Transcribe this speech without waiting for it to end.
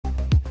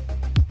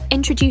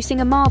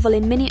Introducing a marvel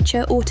in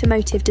miniature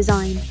automotive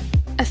design,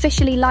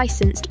 officially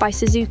licensed by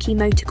Suzuki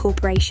Motor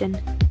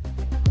Corporation.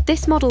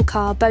 This model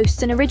car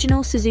boasts an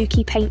original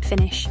Suzuki paint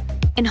finish,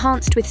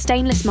 enhanced with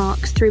stainless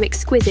marks through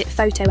exquisite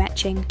photo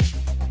etching.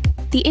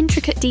 The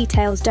intricate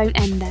details don't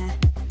end there.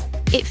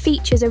 It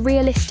features a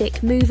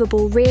realistic,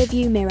 movable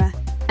rear-view mirror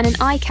and an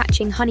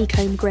eye-catching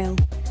honeycomb grille.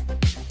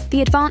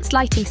 The advanced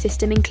lighting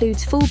system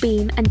includes full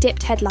beam and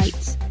dipped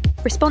headlights,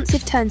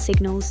 responsive turn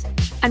signals,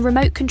 and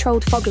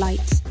remote-controlled fog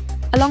lights,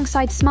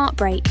 alongside smart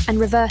brake and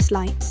reverse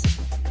lights.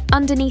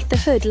 Underneath the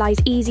hood lies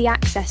easy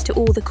access to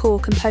all the core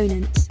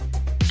components.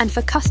 And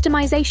for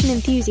customization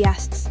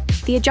enthusiasts,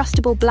 the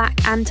adjustable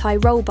black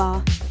anti-roll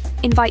bar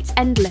invites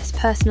endless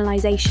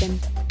personalization.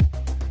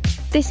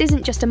 This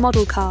isn't just a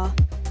model car,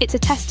 it's a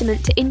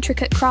testament to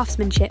intricate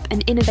craftsmanship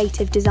and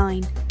innovative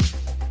design.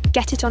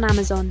 Get it on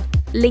Amazon,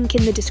 link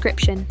in the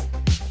description.